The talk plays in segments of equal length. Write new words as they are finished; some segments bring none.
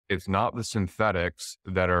It's not the synthetics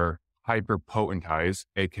that are hyperpotentized,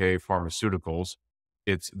 aka pharmaceuticals.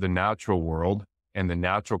 It's the natural world and the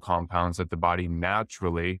natural compounds that the body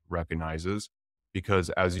naturally recognizes. Because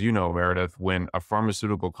as you know, Meredith, when a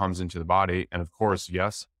pharmaceutical comes into the body, and of course,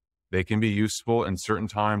 yes, they can be useful in certain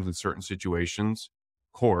times, in certain situations,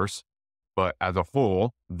 of course, but as a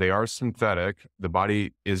whole, they are synthetic. The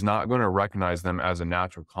body is not going to recognize them as a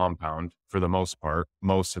natural compound for the most part,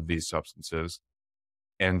 most of these substances.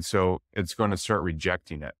 And so it's going to start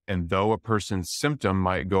rejecting it. And though a person's symptom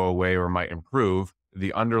might go away or might improve,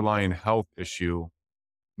 the underlying health issue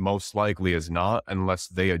most likely is not, unless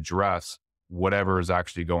they address whatever is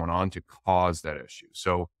actually going on to cause that issue.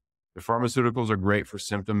 So the pharmaceuticals are great for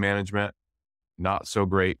symptom management, not so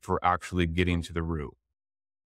great for actually getting to the root.